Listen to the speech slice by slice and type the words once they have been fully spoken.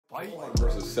Fight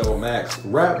versus Cell Max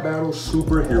rap battle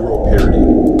superhero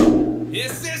parody.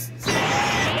 Is this?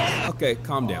 Okay,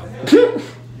 calm down.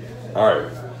 All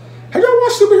right. Have y'all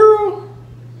watched Superhero?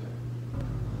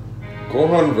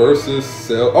 Gohan versus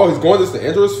Cell. Oh, he's going against the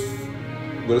androids.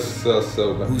 But it's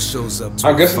Cell Max. Who shows up to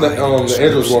I'm guessing that the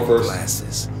androids going first.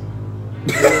 Glasses.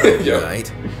 Yeah. Right?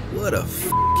 What a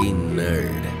fucking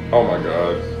nerd. Oh my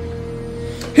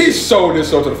god. He showed this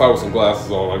show to the fight with some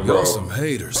glasses on, like, bro. Y'all some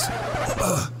haters.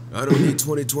 I don't need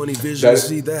 20/20 vision to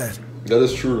see that. That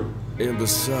is true. And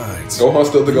besides, Gohan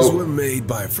still the these GOAT. were made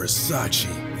by Versace.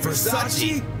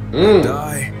 Versace? And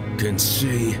I can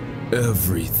see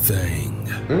everything.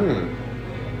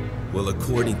 Well,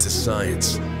 according to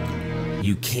science,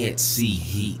 you can't see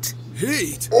heat.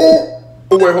 Heat?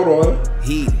 Oh, wait, hold on.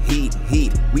 Heat, heat,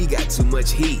 heat. We got too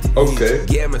much heat. Okay.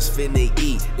 Gamma's finna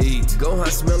eat. Gohan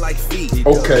smell like feet.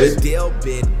 Okay. Dale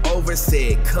bent over,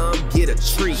 said, come get a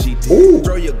treat. She did. Ooh.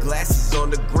 Throw your glasses on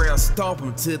the ground, stomp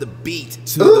them to the beat.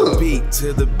 To the beat,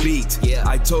 to the beat. Yeah.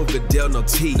 I told Goodell no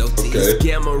teeth. No teeth. Okay. This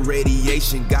gamma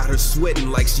radiation got her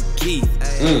sweating like she Keith.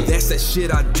 That's that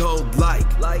shit I don't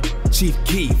like. Like Chief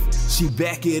Keef. She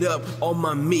back it up on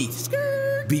my meat.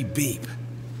 Beep beep.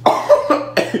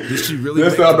 Did she really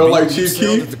This make sound the don't like beep Chief sound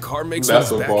Keef? that the car makes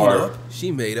That's when a it's backing bar. up?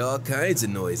 She made all kinds of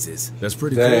noises. That's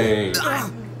pretty Dang. cool.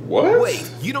 What? Wait,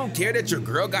 you don't care that your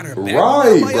girl got her back?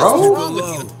 Right, Why else bro. is wrong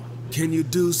with you? Can you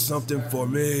do something for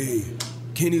me?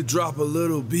 Can you drop a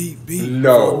little beat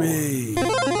No. for me?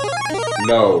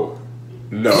 No.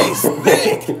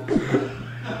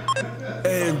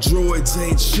 Androids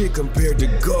ain't shit compared to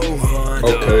Gohan.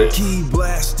 Okay. Key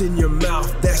blast in your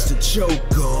mouth, that's the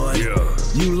choke on.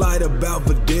 You lied about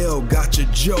Vidal, got your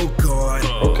joke on.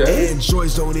 Okay.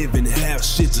 Androids don't even have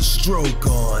shit to stroke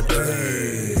on.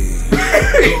 Hey.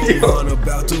 Gohan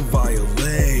about to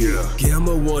violate.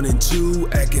 Gamma 1 and 2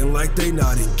 acting like they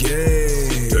not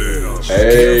engaged.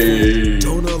 Hey.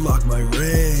 Don't unlock my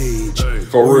rage.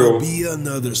 For Or real. be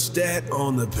another stat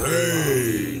on the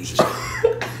page.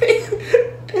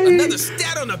 Another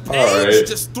stat on the page Alright.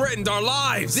 just threatened our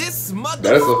lives. This That's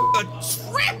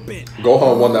motherfucker tripping.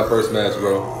 Gohan won that first match,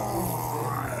 bro.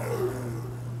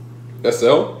 That's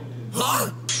Cell?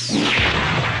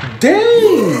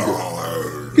 Dang!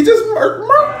 He just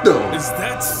murked him. Is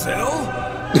that Cell?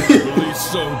 Believe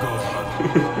so, Gohan.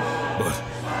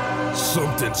 But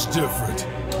something's different.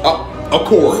 Of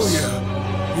course.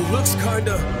 He looks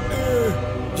kinda,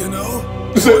 you know,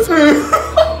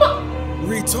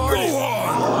 retarded.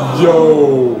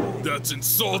 Yo, That's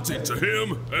insulting to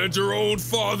him and your own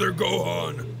father,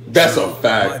 Gohan. that's a My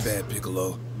fact. bad,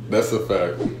 Piccolo. That's a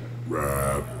fact.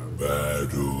 Rap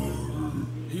battle.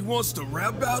 He wants to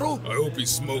rap battle? I hope he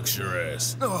smokes your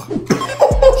ass.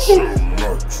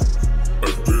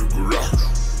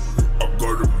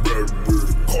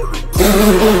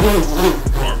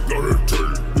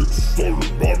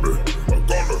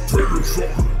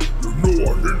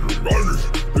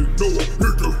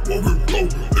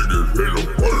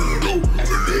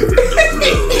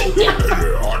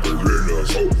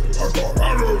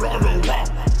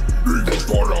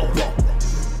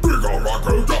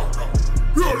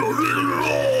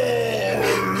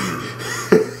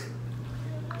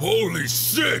 Holy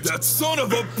shit! That son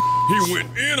of a he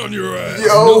went in on your ass!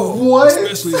 Yo, what?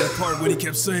 Especially that part when he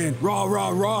kept saying rah rah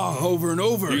rah over and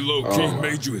over. He low-key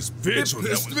made you his bitch on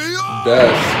that one. Me off.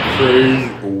 That's crazy.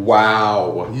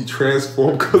 Wow. He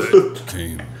transformed because of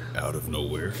Came out of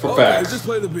nowhere. for facts. Just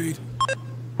play the beat.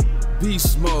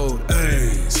 Beast mode,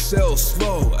 ayy, Cell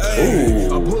slow, ayy.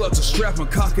 Ooh. I pull out the strap and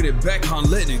cocking it back, on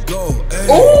letting it go,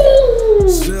 ayy. Ooh.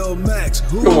 Cell Max,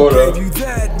 who Come on gave up. you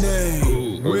that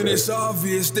name? When Okay. it's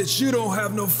obvious that you don't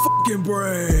have no fucking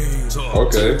brains.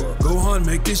 Okay. Gohan,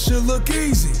 make this shit look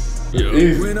easy.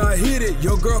 Easy. When I hit it,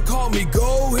 your girl called me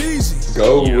Go Easy.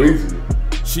 Go easy.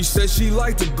 She said she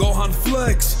liked the Gohan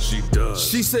flex. She does.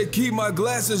 She said keep my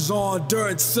glasses on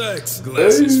during sex.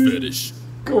 Glasses Hey. fetish.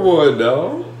 Come on,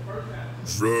 dog.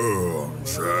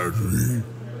 Sadly.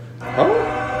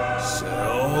 Huh?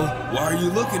 Cell, why are you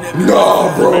looking at me?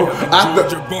 No, bro.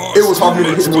 It was hard for me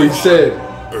to hear what he said.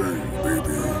 Hey,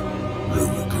 baby. Let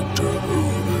me get that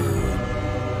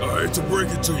over. I hate to break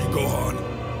it to you, Gohan,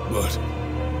 but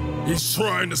he's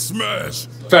trying to smash.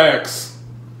 Facts.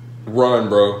 Run,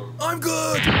 bro. I'm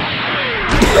good.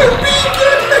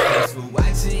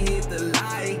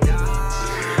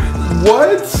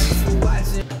 What?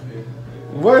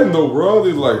 What in the world?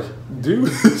 He's like,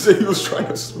 dude said he was trying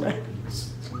to smash.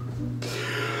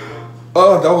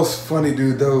 Oh, that was funny,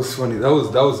 dude. That was funny. That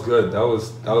was good. That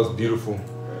was beautiful.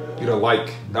 You know,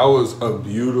 like, that was a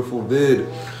beautiful vid.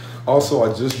 Also,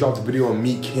 I just dropped a video on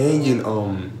Meat Canyon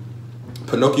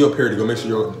Pinocchio parody. Go make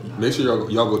sure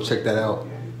y'all go check that out.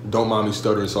 Don't mind me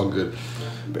stuttering, it's all good.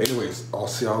 But anyways, I'll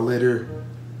see y'all later.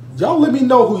 Y'all let me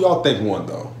know who y'all think won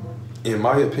though. In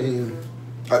my opinion,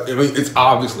 I mean it's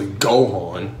obviously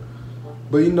Gohan.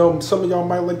 But you know, some of y'all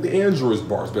might like the androids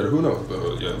bars better. Who knows?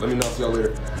 But yeah, let me know. See y'all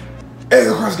later. Hey,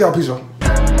 let's go. Peace, y'all.